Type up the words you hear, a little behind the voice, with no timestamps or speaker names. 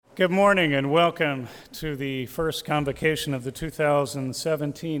Good morning and welcome to the first convocation of the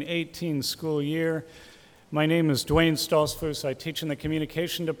 2017-18 school year. My name is Dwayne Stolzfus. I teach in the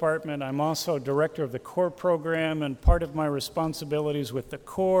communication department. I'm also director of the core program, and part of my responsibilities with the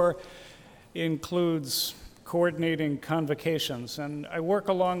core includes coordinating convocations. And I work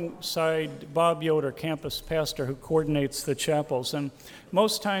alongside Bob Yoder, campus pastor, who coordinates the chapels. And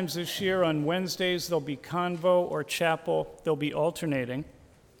most times this year on Wednesdays, there'll be convo or chapel. They'll be alternating.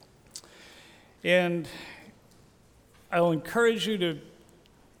 And I'll encourage you to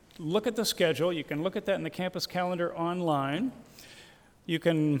look at the schedule. You can look at that in the campus calendar online. You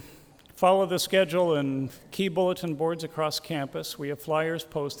can follow the schedule in key bulletin boards across campus. We have flyers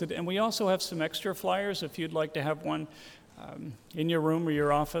posted, and we also have some extra flyers if you'd like to have one in your room or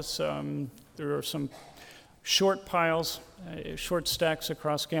your office. There are some short piles, short stacks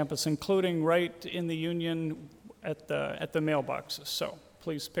across campus, including right in the Union at the mailboxes. So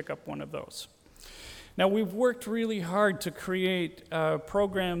please pick up one of those. Now, we've worked really hard to create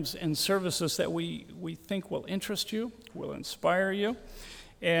programs and services that we think will interest you, will inspire you.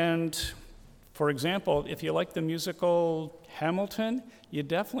 And, for example, if you like the musical Hamilton, you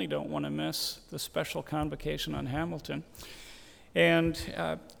definitely don't want to miss the special convocation on Hamilton. And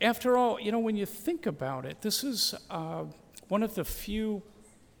after all, when you think about it, this is one of the few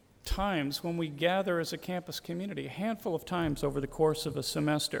times when we gather as a campus community, a handful of times over the course of a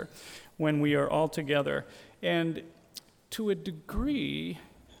semester when we are all together. And to a degree,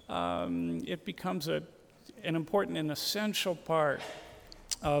 it becomes an important and essential part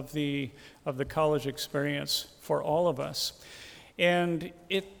of the college experience for all of us. And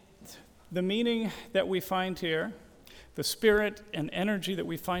the meaning that we find here, the spirit and energy that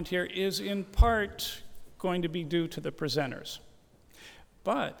we find here is in part going to be due to the presenters.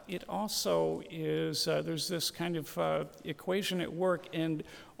 But it also is, there's this kind of equation at work, and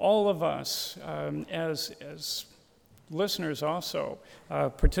all of us as listeners also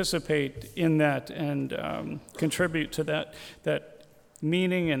participate in that and contribute to that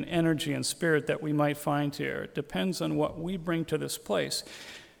meaning and energy and spirit that we might find here. It depends on what we bring to this place.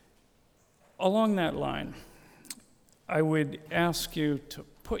 Along that line, I would ask you to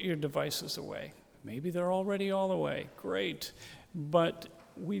put your devices away. Maybe they're already all away. Great. But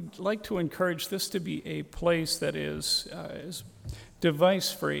we'd like to encourage this to be a place that is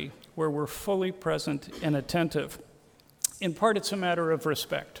device-free, where we're fully present and attentive. In part, it's a matter of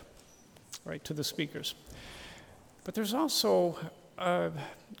respect, right, to the speakers. But there's also a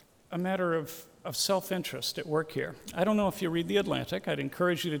matter of self-interest at work here. I don't know if you read The Atlantic. I'd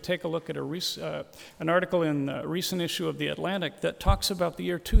encourage you to take a look at an article in a recent issue of The Atlantic that talks about the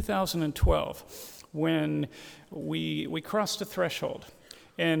year 2012, when we crossed a threshold,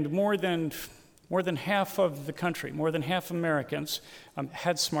 and more than half of the country, more than half Americans,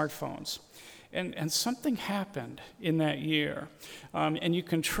 had smartphones. And something happened in that year, and you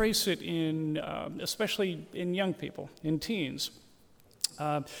can trace it in, especially in young people, in teens.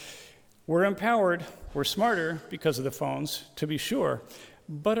 We're empowered, we're smarter because of the phones, to be sure,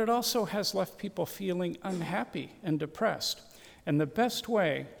 but it also has left people feeling unhappy and depressed. And the best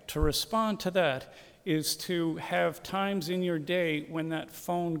way to respond to that is to have times in your day when that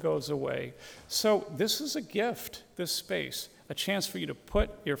phone goes away. So this is a gift, this space, a chance for you to put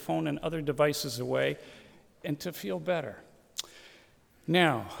your phone and other devices away and to feel better.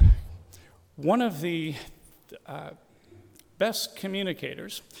 Now, one of the best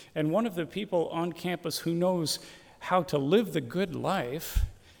communicators and one of the people on campus who knows how to live the good life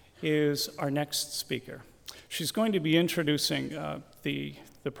is our next speaker. She's going to be introducing the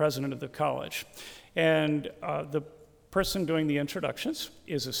president of the college. And the person doing the introductions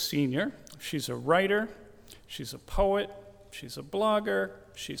is a senior. She's a writer, she's a poet, she's a blogger,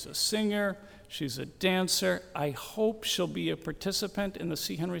 she's a singer, she's a dancer. I hope she'll be a participant in the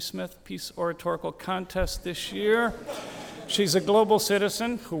C. Henry Smith Peace Oratorical Contest this year. She's a global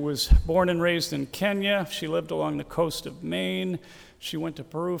citizen who was born and raised in Kenya. She lived along the coast of Maine. She went to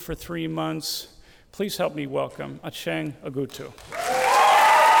Peru for 3 months. Please help me welcome Acheng Agutu.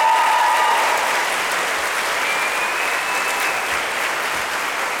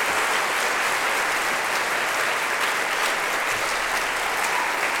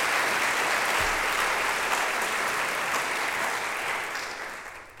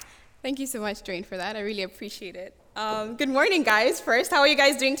 Thank you so much, Dwayne, for that. I really appreciate it. Good morning, guys. First, how are you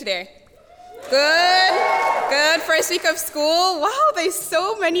guys doing today? Good. First week of school. Wow, there's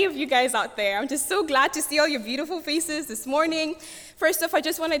so many of you guys out there. I'm just so glad to see all your beautiful faces this morning. First off, I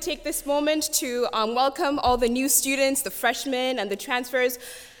just want to take this moment to welcome all the new students, the freshmen and the transfers,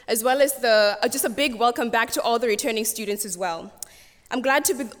 as well as just a big welcome back to all the returning students as well. I'm glad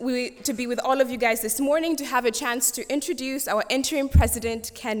to be with all of you guys this morning to have a chance to introduce our interim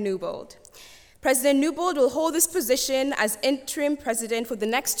president, Ken Newbold. President Newbold will hold this position as interim president for the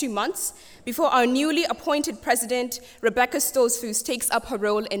next 2 months before our newly appointed president, Rebecca Stolzfus, takes up her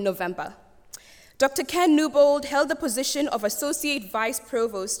role in November. Dr. Ken Newbold held the position of Associate Vice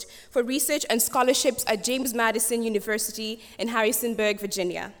Provost for Research and Scholarships at James Madison University in Harrisonburg,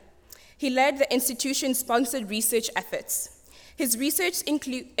 Virginia. He led the institution's sponsored research efforts. His research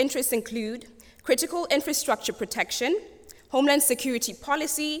interests include critical infrastructure protection, homeland security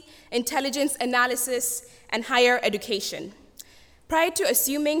policy, intelligence analysis, and higher education. Prior to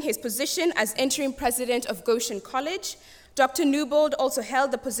assuming his position as interim president of Goshen College, Dr. Newbold also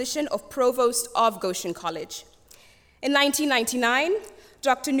held the position of provost of Goshen College. In 1999,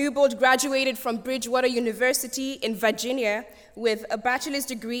 Dr. Newbold graduated from Bridgewater University in Virginia with a bachelor's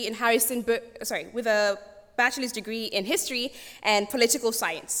degree in history and political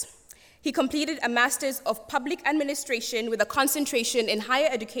science. He completed a master's of public administration with a concentration in higher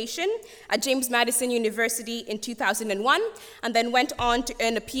education at James Madison University in 2001, and then went on to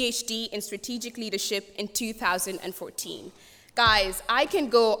earn a PhD in strategic leadership in 2014. Guys, I can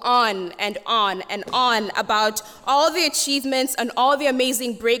go on and on and on about all the achievements and all the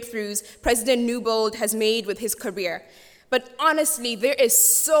amazing breakthroughs President Newbold has made with his career. But honestly, there is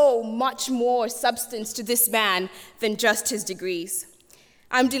so much more substance to this man than just his degrees.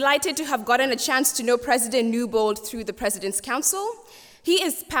 I'm delighted to have gotten a chance to know President Newbold through the President's Council. He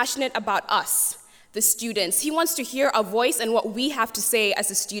is passionate about us, the students. He wants to hear our voice and what we have to say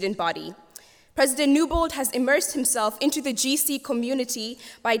as a student body. President Newbold has immersed himself into the GC community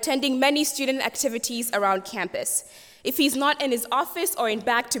by attending many student activities around campus. If he's not in his office or in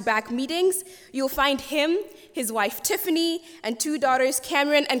back-to-back meetings, you'll find him, his wife Tiffany, and 2 daughters,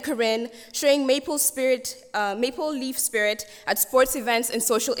 Cameron and Corinne, showing maple leaf spirit at sports events and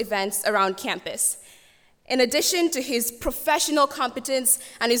social events around campus. In addition to his professional competence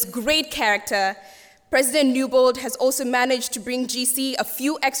and his great character, President Newbold has also managed to bring GC a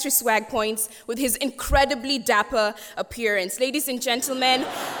few extra swag points with his incredibly dapper appearance. Ladies and gentlemen,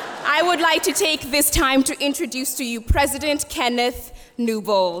 I would like to take this time to introduce to you President Kenneth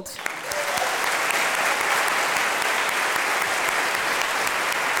Newbold.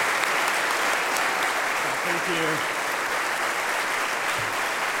 Thank you.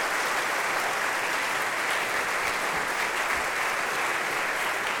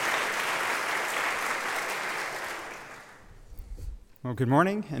 Well, good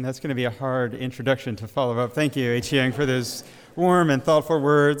morning, and that's going to be a hard introduction to follow up. Thank you, H. Young, for those warm and thoughtful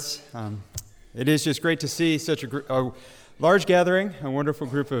words. It is just great to see such a large gathering, a wonderful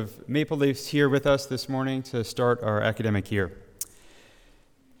group of Maple Leafs here with us this morning to start our academic year.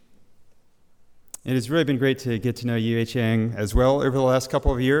 It has really been great to get to know you, H. Young, as well over the last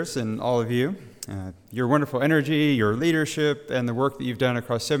couple of years, and all of you. Your wonderful energy, your leadership, and the work that you've done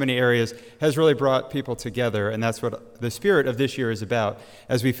across so many areas has really brought people together, and that's what the spirit of this year is about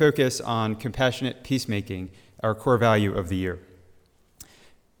as we focus on compassionate peacemaking, our core value of the year.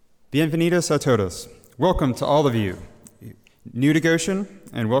 Bienvenidos a todos. Welcome to all of you new to Goshen,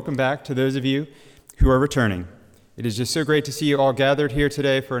 and welcome back to those of you who are returning. It is just so great to see you all gathered here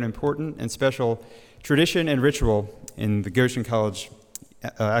today for an important and special tradition and ritual in the Goshen College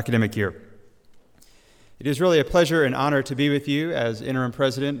academic year. It is really a pleasure and honor to be with you as interim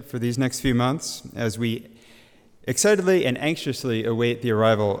president for these next few months as we excitedly and anxiously await the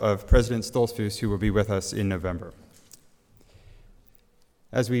arrival of President Stolzfus, who will be with us in November.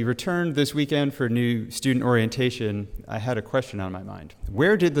 As we returned this weekend for new student orientation, I had a question on my mind.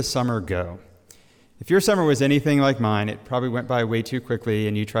 Where did the summer go? If your summer was anything like mine, it probably went by way too quickly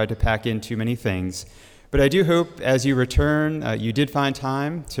and you tried to pack in too many things. But I do hope as you return, you did find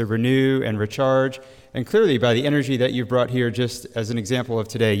time to renew and recharge. And clearly, by the energy that you've brought here, just as an example of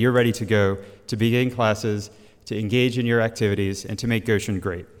today, you're ready to go to begin classes, to engage in your activities, and to make Goshen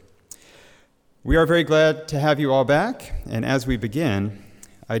great. We are very glad to have you all back. And as we begin,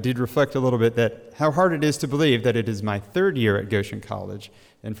 I did reflect a little bit that how hard it is to believe that it is my 3rd year at Goshen College.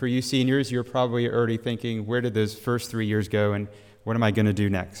 And for you seniors, you're probably already thinking, where did those first 3 years go and what am I going to do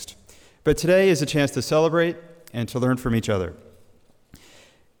next? But today is a chance to celebrate and to learn from each other.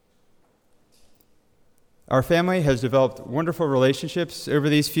 Our family has developed wonderful relationships over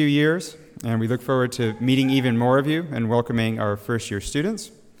these few years, and we look forward to meeting even more of you and welcoming our first-year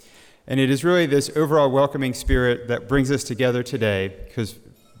students. And it is really this overall welcoming spirit that brings us together today, because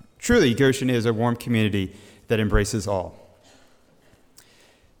truly Goshen is a warm community that embraces all.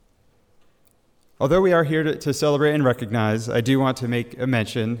 Although we are here to celebrate and recognize, I do want to make a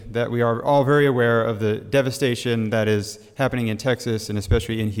mention that we are all very aware of the devastation that is happening in Texas and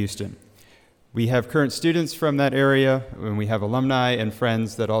especially in Houston. We have current students from that area, and we have alumni and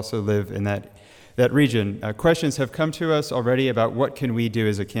friends that also live in that region. Questions have come to us already about what can we do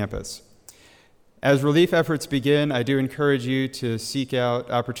as a campus. As relief efforts begin, I do encourage you to seek out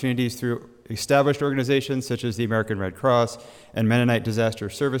opportunities through established organizations such as the American Red Cross and Mennonite Disaster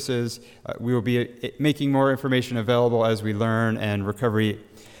Services. We will be making more information available as we learn and recovery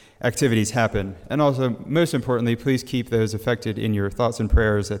activities happen. And also, most importantly, please keep those affected in your thoughts and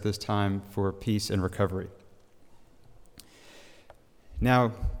prayers at this time for peace and recovery. Now,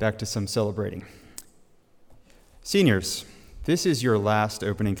 back to some celebrating. Seniors, this is your last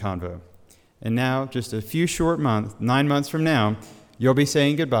opening convo. And now, just a few short months, 9 months from now, you'll be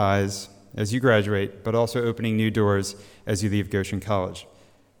saying goodbyes as you graduate, but also opening new doors as you leave Goshen College.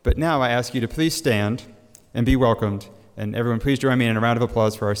 But now I ask you to please stand and be welcomed. And everyone, please join me in a round of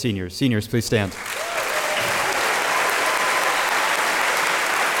applause for our seniors. Seniors, please stand.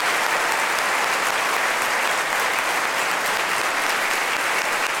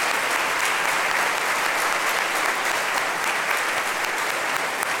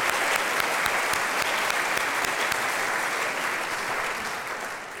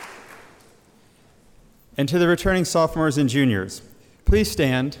 And to the returning sophomores and juniors, please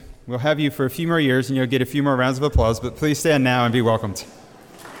stand. We'll have you for a few more years and you'll get a few more rounds of applause, but please stand now and be welcomed.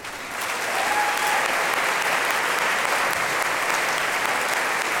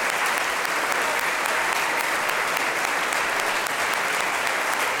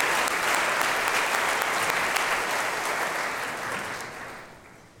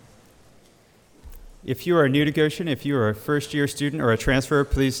 If you are new to Goshen, if you are a first-year student or a transfer,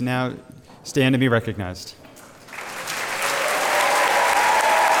 please now stand and be recognized.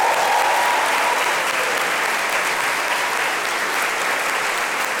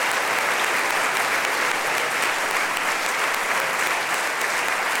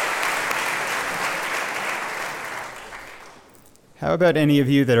 How about any of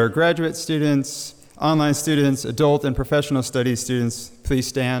you that are graduate students, online students, adult and professional studies students? Please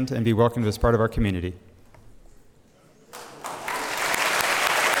stand and be welcomed as part of our community.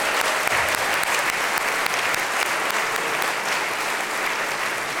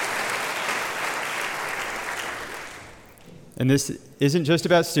 And this isn't just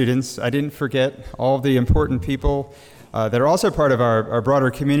about students. I didn't forget all of the important people that are also part of our broader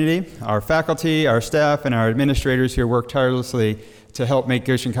community, our faculty, our staff, and our administrators who work tirelessly to help make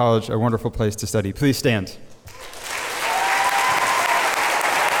Goshen College a wonderful place to study. Please stand.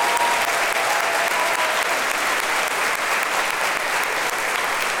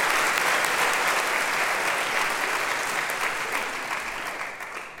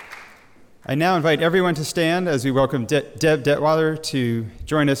 I now invite everyone to stand as we welcome Deb Detweiler to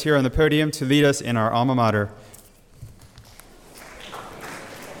join us here on the podium to lead us in our alma mater.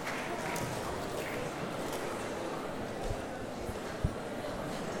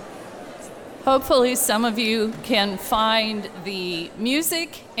 Hopefully some of you can find the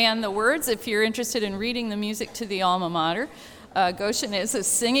music and the words if you're interested in reading the music to the alma mater. Goshen is a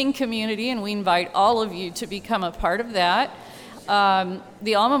singing community, and we invite all of you to become a part of that.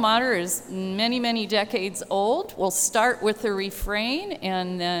 The alma mater is many, many decades old. We'll start with the refrain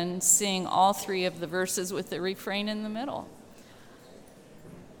and then sing all three of the verses with the refrain in the middle.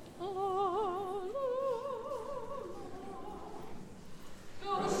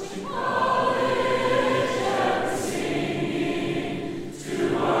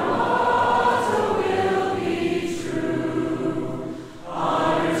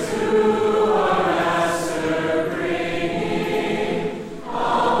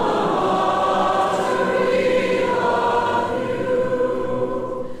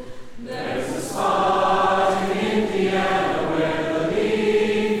 There's a spot in Indiana.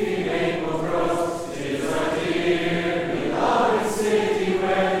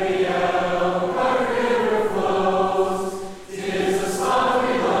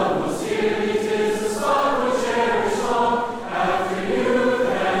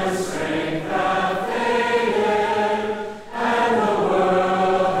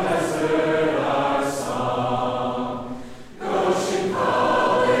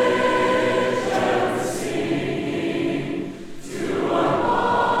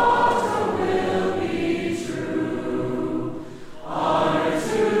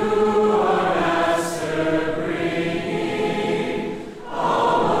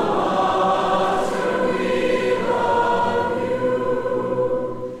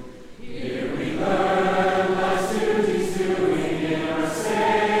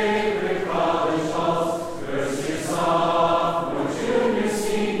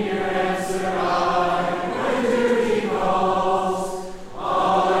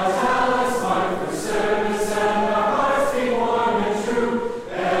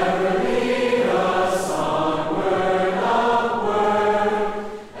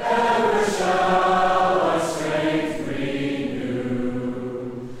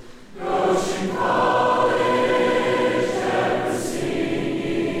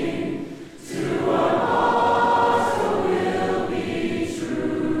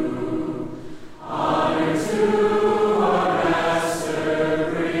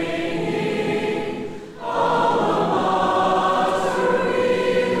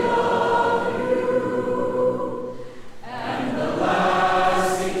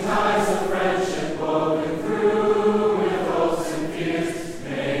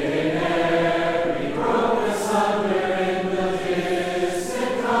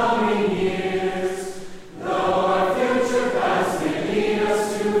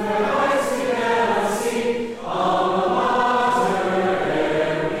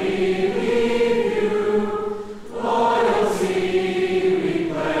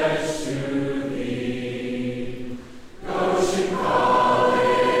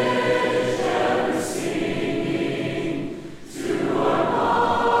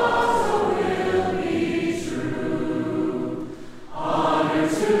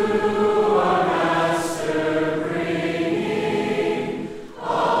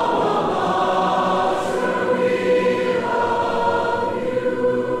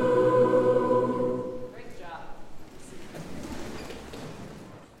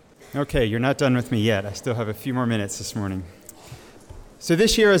 Okay, you're not done with me yet. I still have a few more minutes this morning. So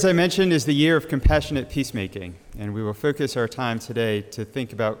this year, as I mentioned, is the year of compassionate peacemaking, and we will focus our time today to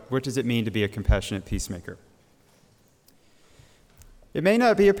think about what does it mean to be a compassionate peacemaker. It may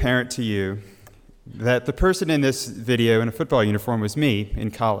not be apparent to you that the person in this video in a football uniform was me in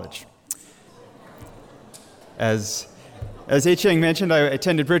college. As H. Yang mentioned, I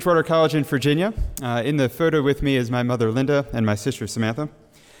attended Bridgewater College in Virginia. In the photo with me is my mother, Linda, and my sister, Samantha.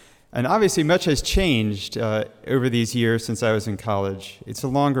 And obviously, much has changed over these years since I was in college. It's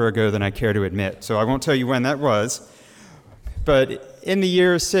longer ago than I care to admit, so I won't tell you when that was. But in the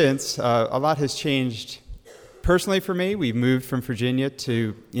years since, a lot has changed personally for me. We moved from Virginia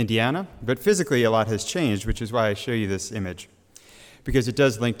to Indiana, but physically a lot has changed, which is why I show you this image, because it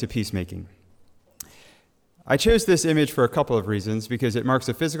does link to peacemaking. I chose this image for a couple of reasons, because it marks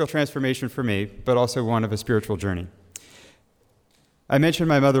a physical transformation for me, but also one of a spiritual journey. I mentioned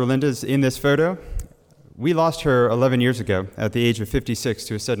my mother Linda's in this photo. We lost her 11 years ago at the age of 56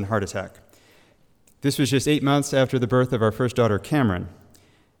 to a sudden heart attack. This was just 8 months after the birth of our first daughter, Cameron.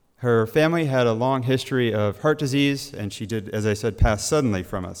 Her family had a long history of heart disease, and she did, as I said, pass suddenly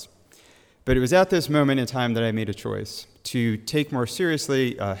from us. But it was at this moment in time that I made a choice to take more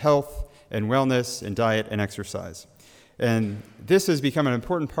seriously health and wellness and diet and exercise. And this has become an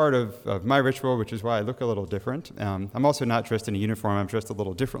important part of my ritual, which is why I look a little different. I'm also not dressed in a uniform. I'm dressed a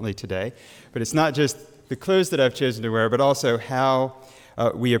little differently today. But it's not just the clothes that I've chosen to wear, but also how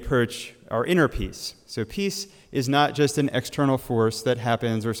we approach our inner peace. So peace is not just an external force that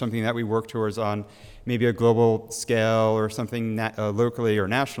happens or something that we work towards on maybe a global scale or something locally or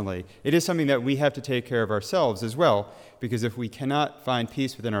nationally. It is something that we have to take care of ourselves as well, because if we cannot find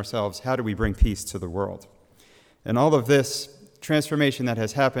peace within ourselves, how do we bring peace to the world? And all of this transformation that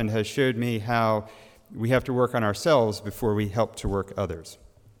has happened has showed me how we have to work on ourselves before we help to work others.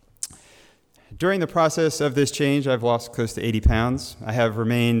 During the process of this change, I've lost close to 80 pounds. I have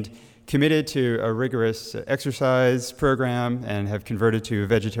remained committed to a rigorous exercise program and have converted to a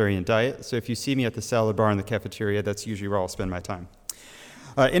vegetarian diet. So if you see me at the salad bar in the cafeteria, that's usually where I'll spend my time.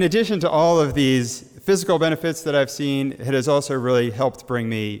 In addition to all of these physical benefits that I've seen, it has also really helped bring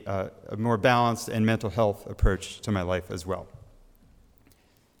me a more balanced and mental health approach to my life as well.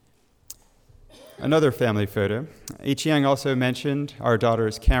 Another family photo. H. Yang also mentioned our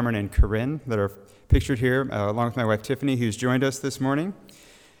daughters Cameron and Corinne that are pictured here, along with my wife Tiffany, who's joined us this morning.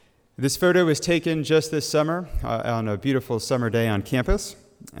 This photo was taken just this summer on a beautiful summer day on campus.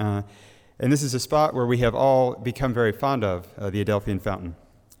 And this is a spot where we have all become very fond of, the Adelphian Fountain.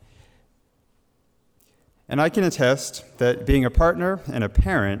 And I can attest that being a partner and a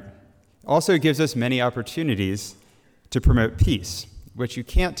parent also gives us many opportunities to promote peace. What you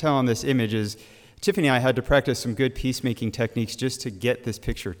can't tell on this image is Tiffany and I had to practice some good peacemaking techniques just to get this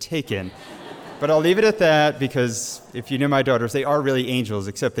picture taken. But I'll leave it at that, because if you know my daughters, they are really angels,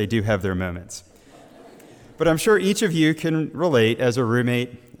 except they do have their moments. But I'm sure each of you can relate as a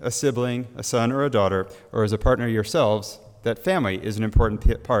roommate, a sibling, a son or a daughter, or as a partner yourselves, that family is an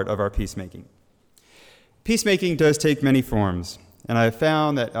important part of our peacemaking. Peacemaking does take many forms, and I have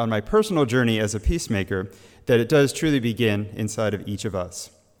found that on my personal journey as a peacemaker, that it does truly begin inside of each of us.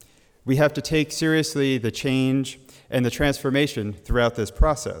 We have to take seriously the change and the transformation throughout this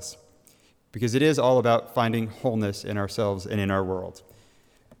process, because it is all about finding wholeness in ourselves and in our world.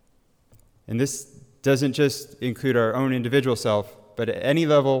 And this doesn't just include our own individual self, but at any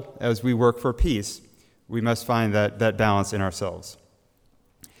level, as we work for peace, we must find that balance in ourselves.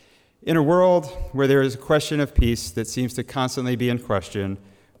 In a world where there is a question of peace that seems to constantly be in question,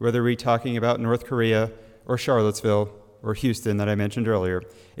 whether we're talking about North Korea or Charlottesville or Houston that I mentioned earlier,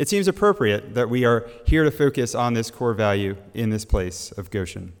 it seems appropriate that we are here to focus on this core value in this place of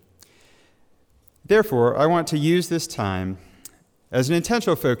Goshen. Therefore, I want to use this time as an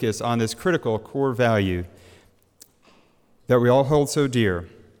intentional focus on this critical core value that we all hold so dear.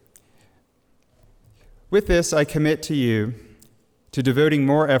 With this, I commit to you to devoting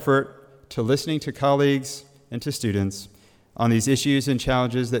more effort to listening to colleagues and to students on these issues and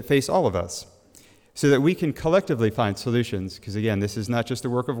challenges that face all of us, so that we can collectively find solutions, because again, this is not just the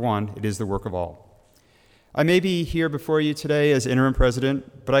work of one, it is the work of all. I may be here before you today as interim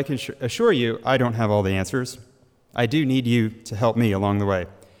president, but I can assure you I don't have all the answers. I do need you to help me along the way.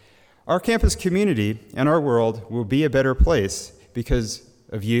 Our campus community and our world will be a better place because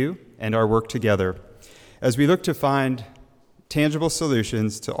of you and our work together as we look to find tangible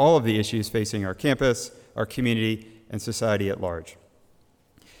solutions to all of the issues facing our campus, our community, and society at large.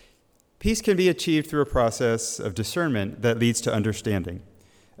 Peace can be achieved through a process of discernment that leads to understanding.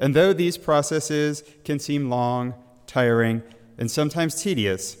 And though these processes can seem long, tiring, and sometimes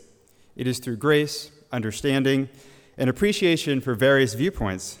tedious, It is through grace, understanding, and appreciation for various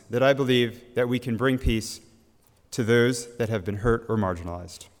viewpoints that I believe that we can bring peace to those that have been hurt or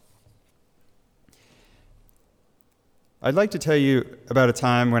marginalized. I'd like to tell you about a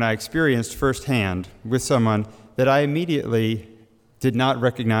time when I experienced firsthand with someone that I immediately did not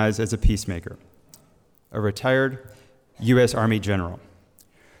recognize as a peacemaker, a retired U.S. Army general.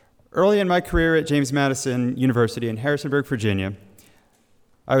 Early in my career at James Madison University in Harrisonburg, Virginia,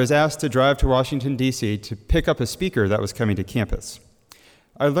 I was asked to drive to Washington, D.C. to pick up a speaker that was coming to campus.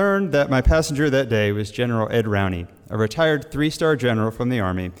 I learned that my passenger that day was General Ed Rowney, a retired 3-star general from the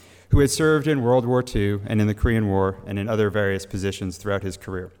Army who had served in World War II and in the Korean War and in other various positions throughout his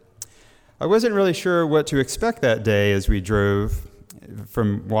career. I wasn't really sure what to expect that day as we drove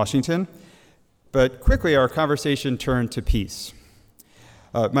from Washington, but quickly our conversation turned to peace.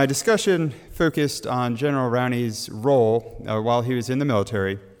 My discussion focused on General Rowney's role while he was in the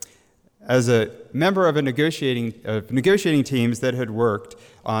military as a member of negotiating teams that had worked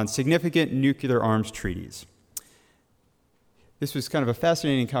on significant nuclear arms treaties. This was kind of a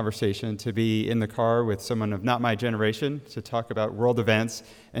fascinating conversation to be in the car with someone of not my generation to talk about world events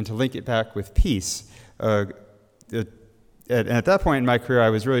and to link it back with peace. At that point in my career, I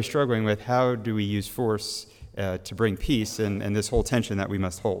was really struggling with how do we use force to bring peace and this whole tension that we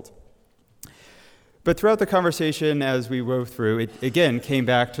must hold. But throughout the conversation, as we wove through, it again came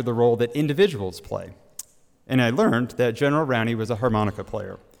back to the role that individuals play. And I learned that General Rowney was a harmonica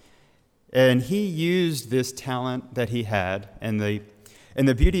player. And he used this talent that he had and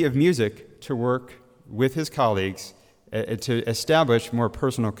the beauty of music to work with his colleagues to establish more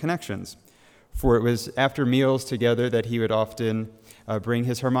personal connections. For it was after meals together that he would often bring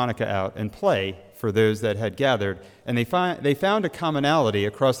his harmonica out and play for those that had gathered, and they found a commonality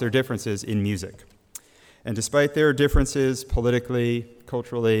across their differences in music. And despite their differences politically,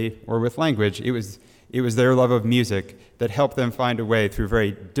 culturally, or with language, it was their love of music that helped them find a way through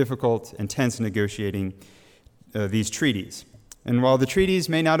very difficult, intense negotiating these treaties. And while the treaties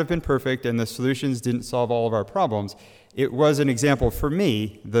may not have been perfect and the solutions didn't solve all of our problems, it was an example for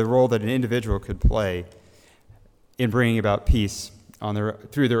me, the role that an individual could play in bringing about peace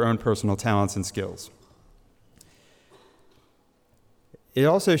through their own personal talents and skills. It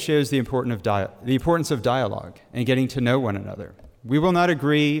also shows the importance of dialogue and getting to know one another. We will not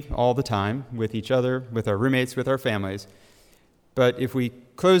agree all the time with each other, with our roommates, with our families, but if we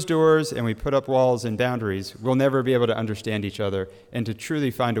close doors and we put up walls and boundaries, we'll never be able to understand each other and to truly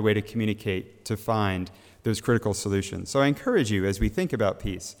find a way to communicate, to find those critical solutions. So I encourage you, as we think about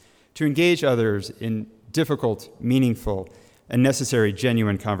peace, to engage others in difficult, meaningful, and necessary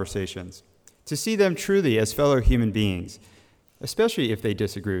genuine conversations, to see them truly as fellow human beings, especially if they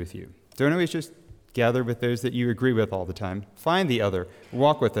disagree with you. Don't always just gather with those that you agree with all the time. Find the other,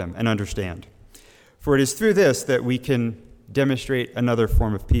 walk with them, and understand. For it is through this that we can demonstrate another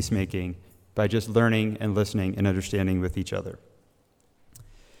form of peacemaking by just learning and listening and understanding with each other.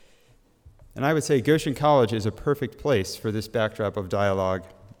 And I would say Goshen College is a perfect place for this backdrop of dialogue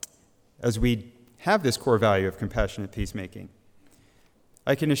as we have this core value of compassionate peacemaking.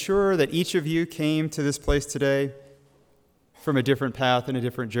 I can assure that each of you came to this place today from a different path and a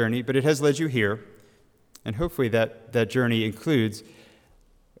different journey, but it has led you here, and hopefully that journey includes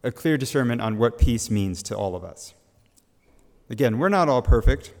a clear discernment on what peace means to all of us. Again, we're not all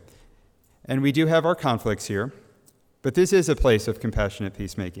perfect, and we do have our conflicts here, but this is a place of compassionate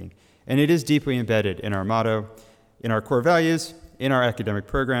peacemaking, and it is deeply embedded in our motto, in our core values, in our academic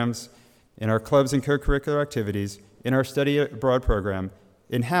programs, in our clubs and co-curricular activities, in our study abroad program,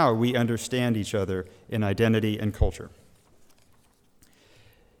 in how we understand each other in identity and culture.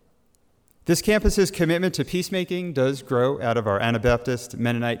 This campus's commitment to peacemaking does grow out of our Anabaptist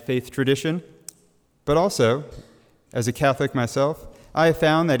Mennonite faith tradition, but also, as a Catholic myself, I have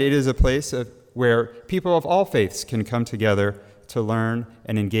found that it is a place where people of all faiths can come together to learn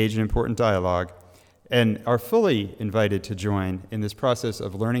and engage in important dialogue and are fully invited to join in this process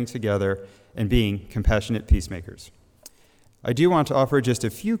of learning together and being compassionate peacemakers. I do want to offer just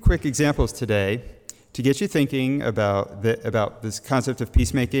a few quick examples today to get you thinking about this concept of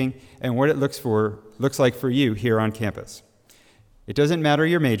peacemaking and what it looks like for you here on campus. It doesn't matter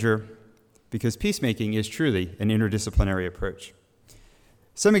your major, because peacemaking is truly an interdisciplinary approach.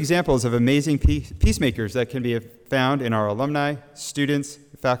 Some examples of amazing peacemakers that can be found in our alumni, students,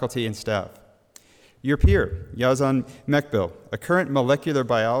 faculty, and staff. Your peer, Yazan Mekbil, a current molecular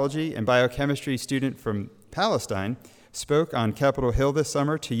biology and biochemistry student from Palestine, spoke on Capitol Hill this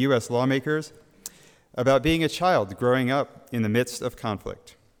summer to U.S. lawmakers about being a child growing up in the midst of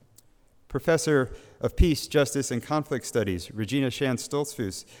conflict. Professor of Peace, Justice, and Conflict Studies, Regina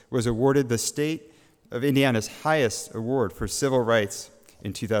Shan-Stoltzfus, was awarded the state of Indiana's highest award for civil rights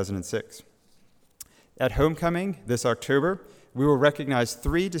in 2006. At Homecoming this October, we will recognize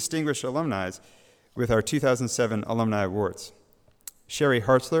 3 distinguished alumni with our 2007 Alumni Awards. Sherry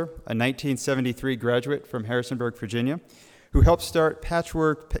Hartzler, a 1973 graduate from Harrisonburg, Virginia, who helped start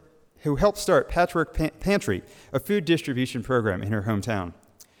Patchwork Pantry, a food distribution program in her hometown.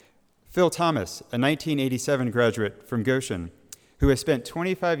 Phil Thomas, a 1987 graduate from Goshen, who has spent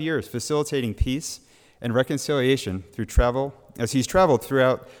 25 years facilitating peace and reconciliation through travel, as he's traveled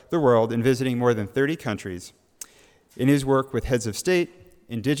throughout the world and visiting more than 30 countries in his work with heads of state,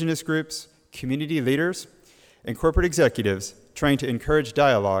 indigenous groups, community leaders, and corporate executives trying to encourage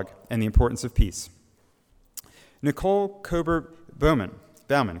dialogue and the importance of peace. Nicole Kober-Bauman,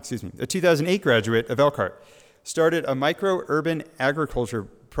 a 2008 graduate of Elkhart, started a micro-urban agriculture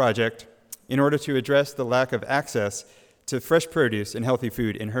project in order to address the lack of access to fresh produce and healthy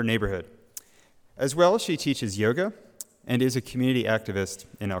food in her neighborhood. As well, she teaches yoga and is a community activist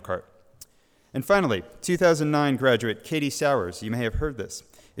in Elkhart. And finally, 2009 graduate Katie Sowers, you may have heard this,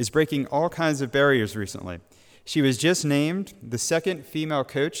 is breaking all kinds of barriers recently. She was just named the 2nd female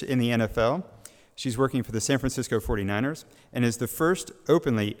coach in the NFL. She's working for the San Francisco 49ers and is the first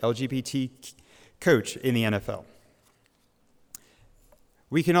openly LGBT coach in the NFL.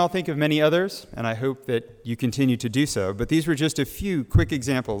 We can all think of many others, and I hope that you continue to do so, but these were just a few quick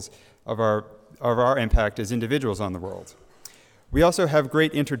examples of our impact as individuals on the world. We also have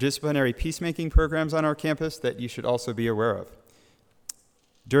great interdisciplinary peacemaking programs on our campus that you should also be aware of.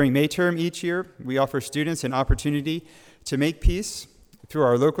 During May term each year, we offer students an opportunity to make peace through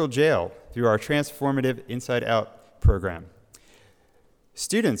our local jail, through our transformative Inside Out program.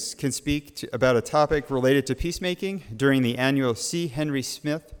 Students can speak about a topic related to peacemaking during the annual C. Henry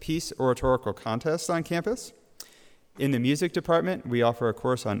Smith Peace Oratorical Contest on campus. In the music department, we offer a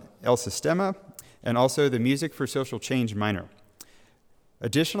course on El Sistema and also the Music for Social Change minor.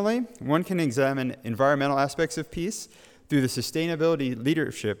 Additionally, one can examine environmental aspects of peace through the Sustainability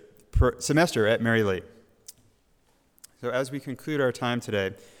Leadership semester at Mary Lee. So as we conclude our time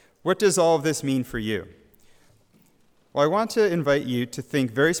today, what does all of this mean for you? Well, I want to invite you to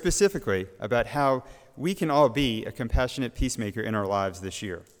think very specifically about how we can all be a compassionate peacemaker in our lives this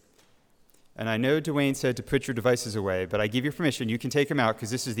year. And I know Dwayne said to put your devices away, but I give you permission. You can take them out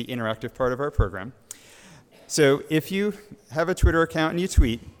because this is the interactive part of our program. So if you have a Twitter account and you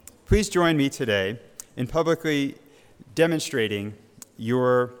tweet, please join me today in publicly demonstrating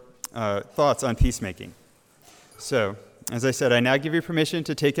your thoughts on peacemaking. So, as I said, I now give you permission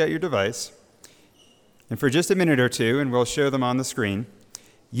to take out your device. And for just a minute or two, and we'll show them on the screen,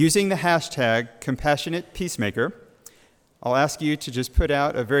 using the hashtag #CompassionatePeacemaker, I'll ask you to just put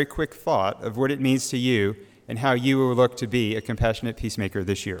out a very quick thought of what it means to you and how you will look to be a compassionate peacemaker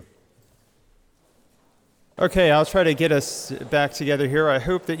this year. Okay, I'll try to get us back together here. I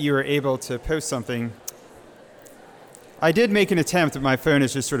hope that you were able to post something. I did make an attempt, but my phone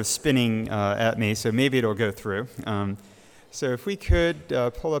is just sort of spinning at me, so maybe it'll go through. So if we could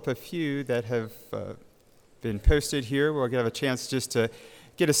pull up a few that have been posted here, we'll have a chance just to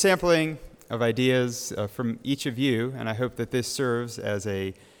get a sampling of ideas from each of you, and I hope that this serves as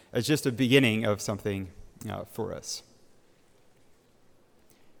just a beginning of something for us.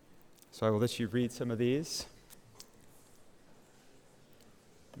 So I will let you read some of these.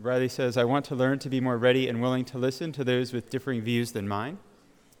 Riley says, I want to learn to be more ready and willing to listen to those with differing views than mine.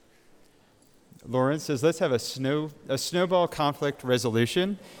 Lauren says, let's have a snowball conflict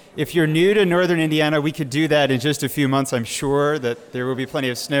resolution. If you're new to northern Indiana, we could do that in just a few months. I'm sure that there will be plenty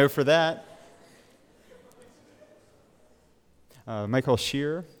of snow for that. Michael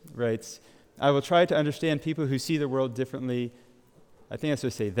Shear writes, I will try to understand people who see the world differently. I think I'm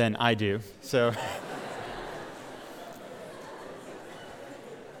supposed to say than I do. So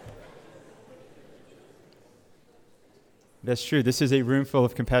that's true. This is a room full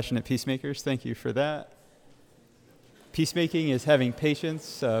of compassionate peacemakers. Thank you for that. Peacemaking is having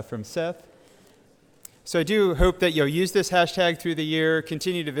patience from Seth. So I do hope that you'll use this hashtag through the year,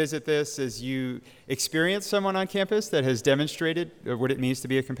 continue to visit this as you experience someone on campus that has demonstrated what it means to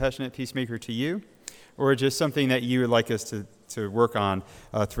be a compassionate peacemaker to you, or just something that you would like us to work on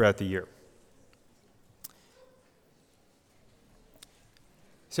throughout the year.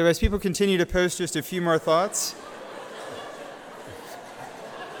 So as people continue to post just a few more thoughts.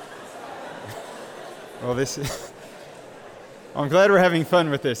 Well, I'm glad we're having fun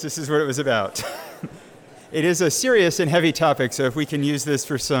with this. This is what it was about. It is a serious and heavy topic, so if we can use this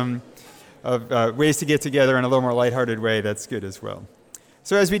for some ways to get together in a little more lighthearted way, that's good as well.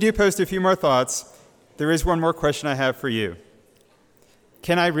 So as we do post a few more thoughts, there is one more question I have for you.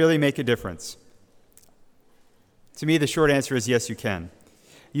 Can I really make a difference? To me, the short answer is yes, you can.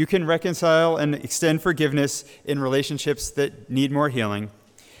 You can reconcile and extend forgiveness in relationships that need more healing.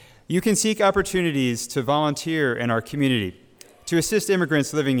 You can seek opportunities to volunteer in our community, to assist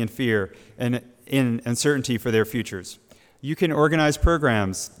immigrants living in fear and in uncertainty for their futures. You can organize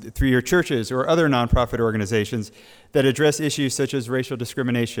programs through your churches or other nonprofit organizations that address issues such as racial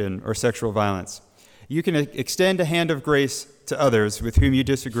discrimination or sexual violence. You can extend a hand of grace to others with whom you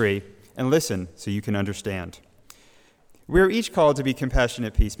disagree and listen so you can understand. We are each called to be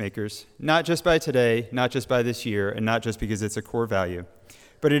compassionate peacemakers, not just by today, not just by this year, and not just because it's a core value,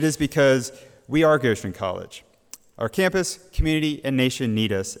 but it is because we are Goshen College. Our campus, community, and nation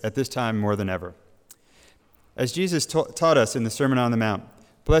need us at this time more than ever. As Jesus taught us in the Sermon on the Mount,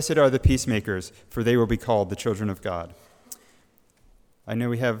 blessed are the peacemakers, for they will be called the children of God. I know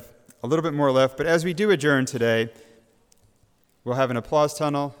we have a little bit more left, but as we do adjourn today, we'll have an applause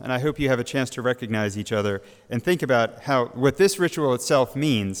tunnel, and I hope you have a chance to recognize each other and think about what this ritual itself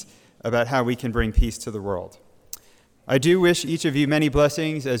means about how we can bring peace to the world. I do wish each of you many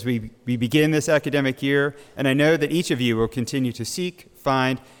blessings as we begin this academic year, and I know that each of you will continue to seek,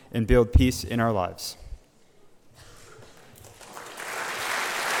 find, and build peace in our lives.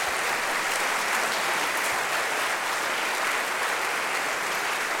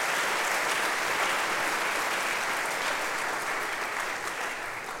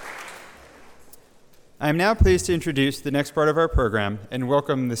 I am now pleased to introduce the next part of our program and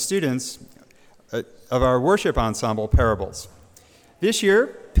welcome the students of our worship ensemble, Parables. This year,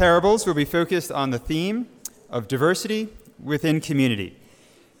 Parables will be focused on the theme of diversity within community.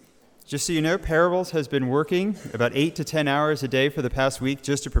 Just so you know, Parables has been working about 8 to 10 hours a day for the past week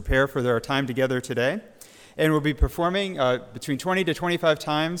just to prepare for our time together today, and will be performing between 20 to 25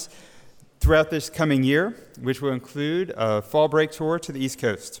 times throughout this coming year, which will include a fall break tour to the East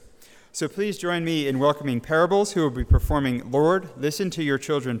Coast. So please join me in welcoming Parables, who will be performing Lord, Listen to Your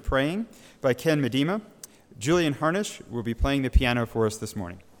Children Praying by Ken Medema. Julian Harnish will be playing the piano for us this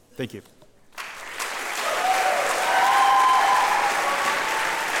morning. Thank you.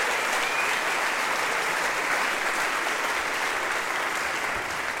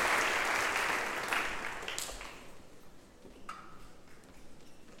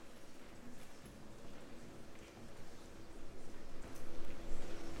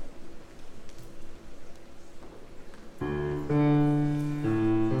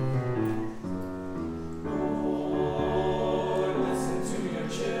 Listen to your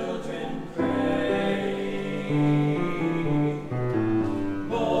children.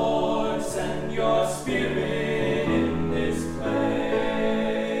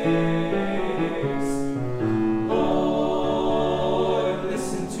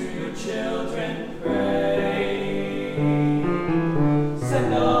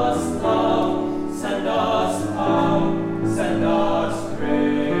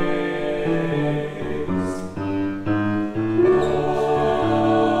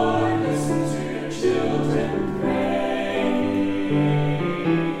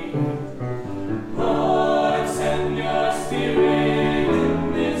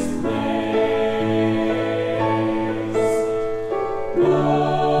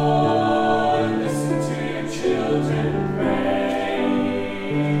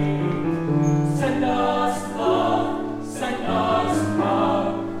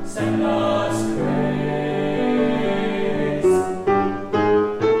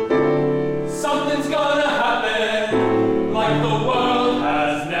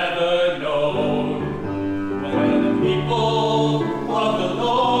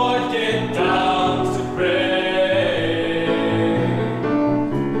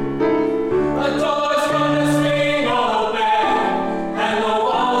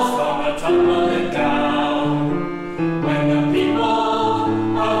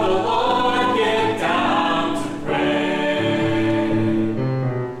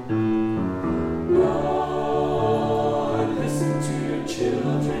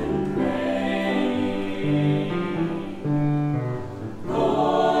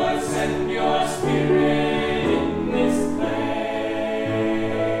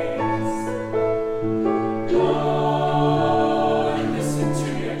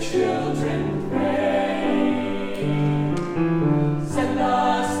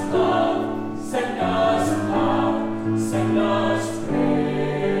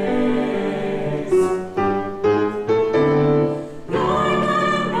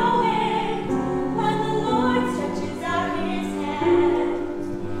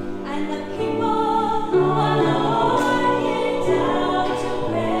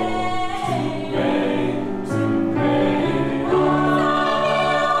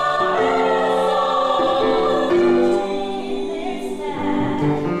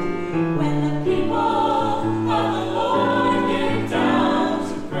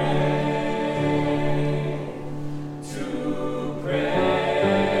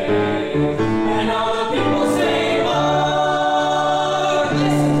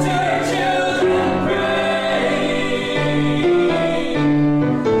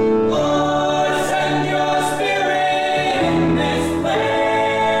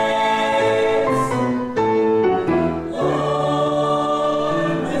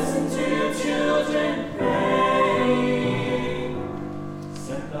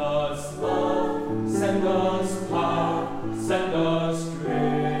 us, Lord.